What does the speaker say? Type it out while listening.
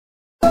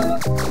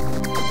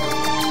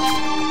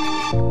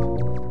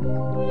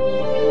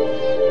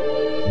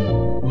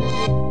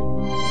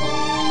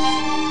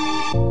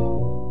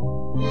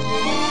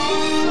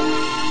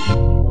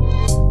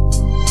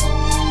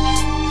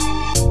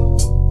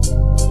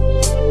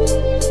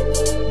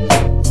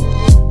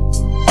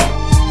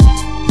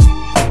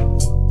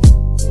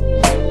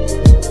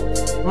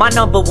My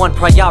number one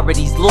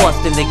priority's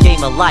lost in the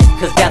game of life,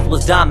 cause death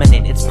was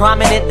dominant. It's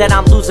prominent that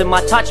I'm losing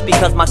my touch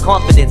because my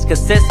confidence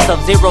consists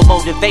of zero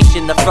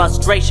motivation. The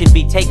frustration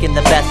be taking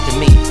the best of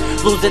me,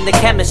 losing the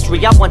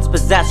chemistry I once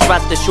possessed.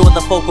 Rest assured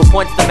the focal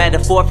point's the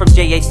metaphor from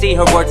JAC.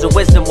 Her words of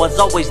wisdom was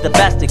always the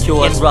best to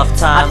cure. In rough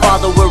times, I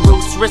follow her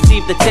roots,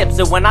 received the tips,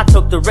 and when I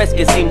took the risk,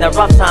 it seemed that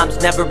rough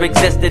times never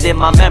existed in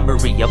my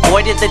memory.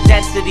 Avoided the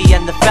density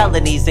and the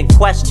felonies and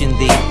questioned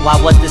thee.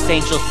 Why was this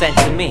angel sent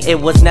to me? It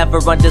was never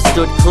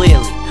understood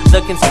clearly. The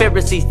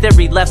conspiracy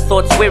theory left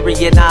thoughts weary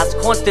and eyes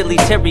constantly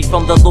teary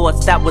from the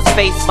lords that was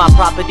faced. My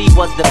property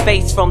was the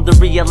face from the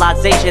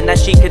realization that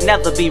she could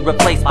never be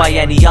replaced by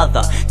any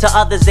other. To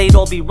others they'd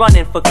all be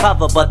running for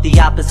cover, but the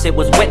opposite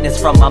was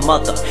witnessed from my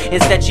mother.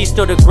 Instead she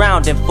stood her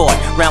ground and fought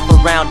round for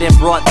round and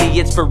brought the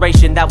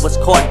inspiration that was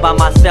caught by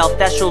myself.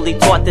 That surely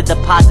taught that the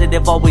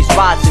positive always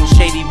rises and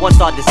shady ones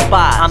are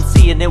despised. I'm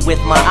seeing it with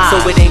my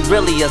eyes, so it ain't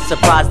really a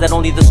surprise that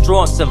only the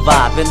strong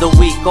survive and the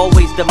weak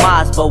always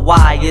demise. But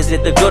why is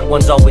it the good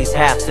ones always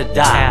have to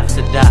die?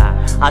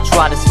 I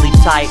try to sleep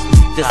tight,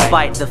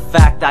 despite the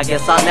fact I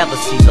guess I'll never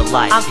see the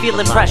light. I'm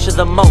feeling pressure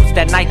the most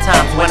at night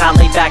times when I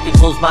lay back and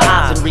close my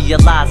eyes and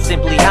realize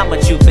simply how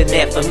much you've been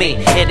there for me.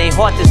 It ain't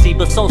hard to see,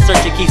 but soul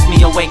searching keeps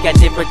me awake at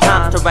different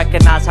times to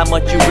recognize how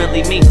much you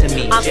really mean to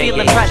me. I'm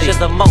feeling pressure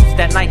the most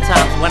at night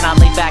times when I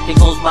lay back and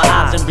close my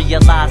eyes and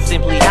realize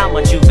simply how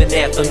much you've been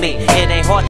there for me. It ain't hard